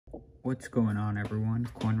What's going on, everyone?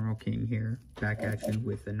 Cornrow King here, back at you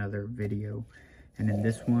with another video. And in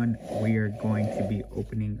this one, we are going to be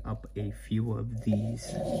opening up a few of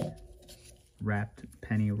these wrapped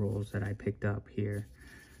penny rolls that I picked up here.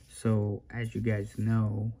 So, as you guys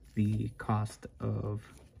know, the cost of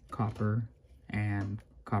copper and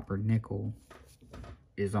copper nickel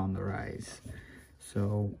is on the rise.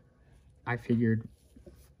 So, I figured,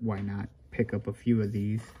 why not pick up a few of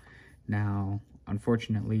these? Now,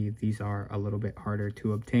 unfortunately, these are a little bit harder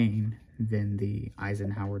to obtain than the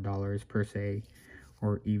Eisenhower dollars per se,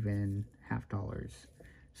 or even half dollars.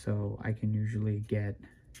 So I can usually get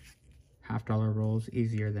half-dollar rolls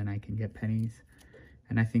easier than I can get pennies.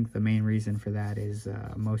 And I think the main reason for that is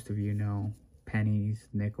most of you know pennies,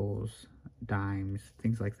 nickels, dimes,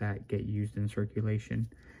 things like that get used in circulation,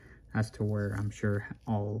 as to where I'm sure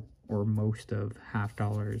all or most of half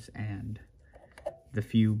dollars and the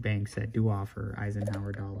few banks that do offer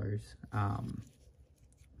Eisenhower dollars,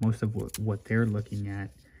 most of what they're looking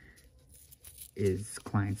at is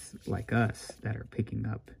clients like us that are picking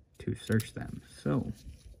up to search them. So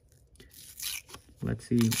let's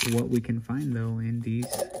see what we can find though in these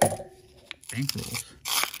bank rolls.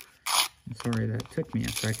 I'm sorry that took me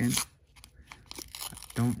a second. I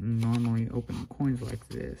don't normally open coins like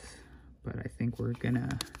this, but I think we're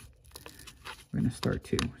gonna start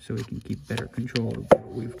to, so we can keep better control of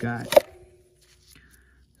what we've got.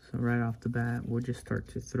 So right off the bat, we'll just start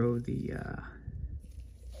to throw the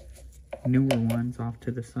newer ones off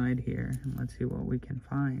to the side here, and let's see what we can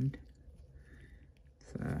find.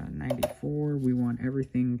 It's 94. We want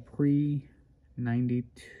everything pre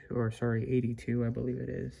 92, or sorry, 82, I believe it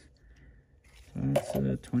is. So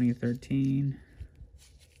that's 2013.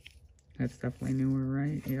 That's definitely newer,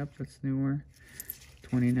 right? Yep, that's newer.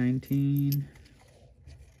 2019.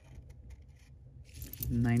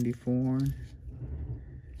 94.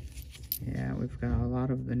 Yeah, we've got a lot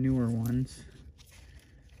of the newer ones.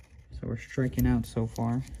 So we're striking out so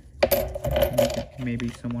far. Maybe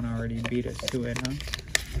someone already beat us to it, huh?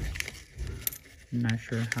 I'm not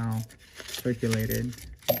sure how circulated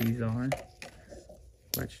these are.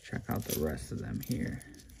 Let's check out the rest of them here.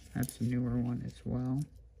 That's a newer one as well.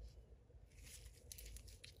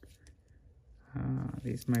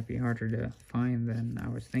 These might be harder to find than I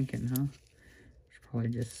was thinking, huh? There's probably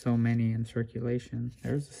just so many in circulation.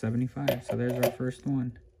 There's a 75, so there's our first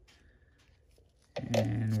one.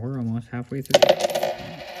 And we're almost halfway through.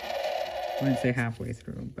 I wouldn't say halfway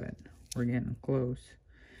through, but we're getting close.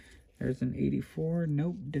 There's an 84.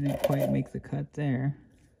 Nope, didn't quite make the cut there.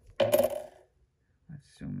 Let's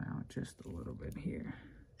zoom out just a little bit here.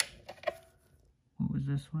 What was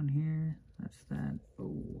this one here? That's that.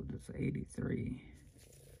 Oh, that's 83.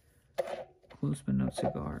 Close but no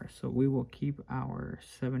cigar. So we will keep our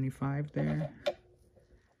 75 there.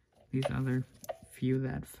 These other few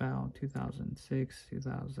that fell, 2006,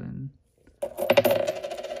 2000. Let's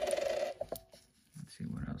see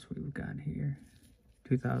what else we've got here.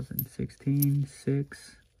 2016,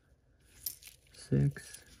 6,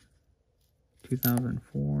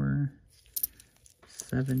 2004,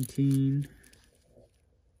 17.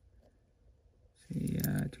 See,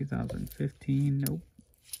 2015.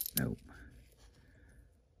 Nope.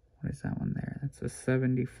 What is that one there? That's a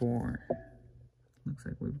 74. Looks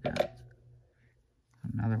like we've got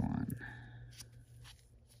another one.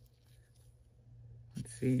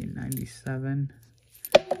 Let's see, 97.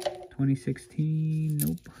 2016.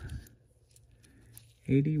 Nope.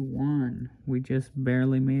 81. We just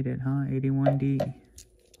barely made it, huh? 81D.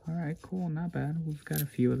 Alright, cool. Not bad. We've got a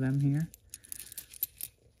few of them here.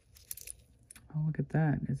 Oh, look at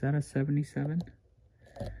that. Is that a 77?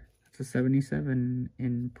 That's a 77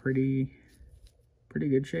 in pretty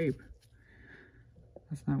good shape.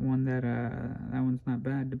 That's not one that, that one's not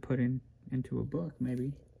bad to put into a book,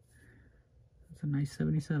 maybe. That's a nice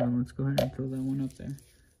 77. Let's go ahead and throw that one up there.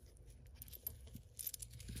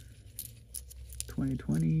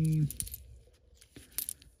 2020.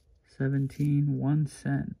 17, 1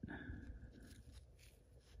 cent.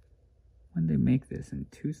 When did they make this? In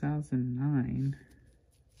 2009.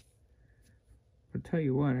 I'll tell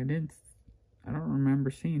you what, I don't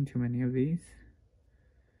remember seeing too many of these.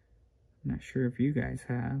 I'm not sure if you guys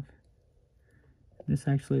have. This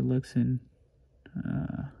actually looks like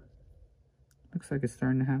it's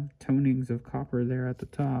starting to have tonings of copper there at the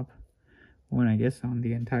top. When I guess on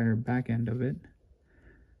the entire back end of it.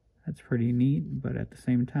 That's pretty neat, but at the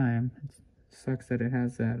same time, it sucks that it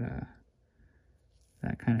has that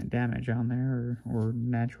that kind of damage on there, or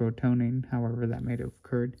natural toning, however that may have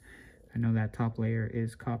occurred. I know that top layer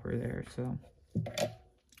is copper there, so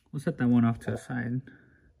we'll set that one off to the side.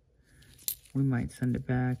 We might send it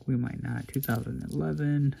back, we might not.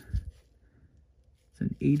 2011. It's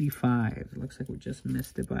an 85. It looks like we just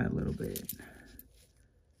missed it by a little bit.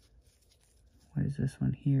 What is this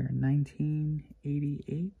one here?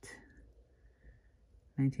 1988.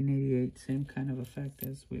 1988, same kind of effect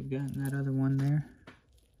as we've got in that other one there.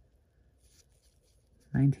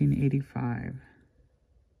 1985.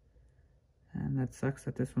 And that sucks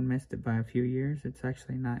that this one missed it by a few years. It's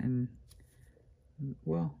actually not in,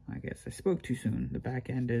 well, I guess I spoke too soon. The back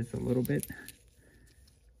end is a little bit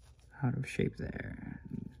out of shape there.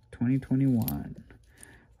 2021.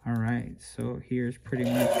 All right, so here's pretty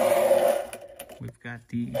much, we've got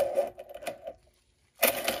the,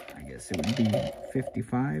 I guess it would be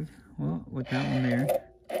 55. Well, with that one there,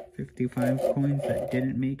 55 coins that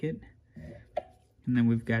didn't make it. And then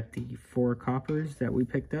we've got the 4 coppers that we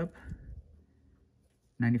picked up.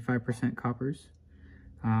 95% coppers.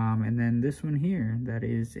 And then this one here, that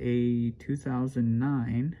is a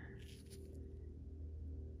 2009.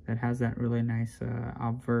 That has that really nice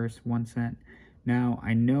obverse 1 cent. Now,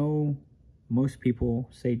 I know most people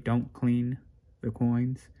say don't clean the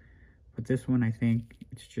coins. But this one, I think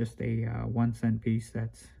it's just a 1 cent piece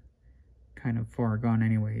that's kind of far gone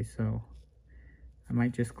anyway. So I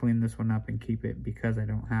might just clean this one up and keep it because I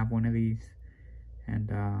don't have one of these.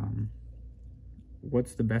 And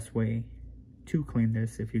what's the best way to clean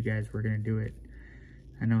this if you guys were going to do it?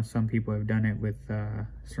 I know some people have done it with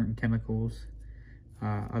certain chemicals.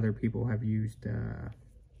 Other people have used,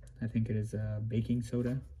 I think it is baking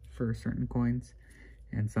soda for certain coins.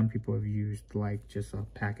 And some people have used like just a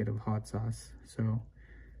packet of hot sauce. So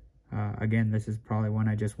again, this is probably one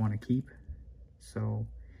I just want to keep. So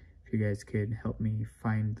if you guys could help me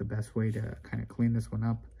find the best way to kind of clean this one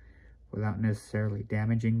up without necessarily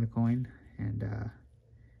damaging the coin. And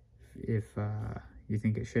if you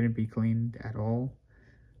think it shouldn't be cleaned at all,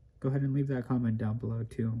 go ahead and leave that comment down below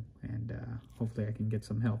too. And hopefully I can get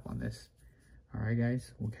some help on this. All right,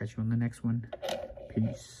 guys, we'll catch you on the next one.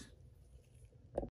 Peace.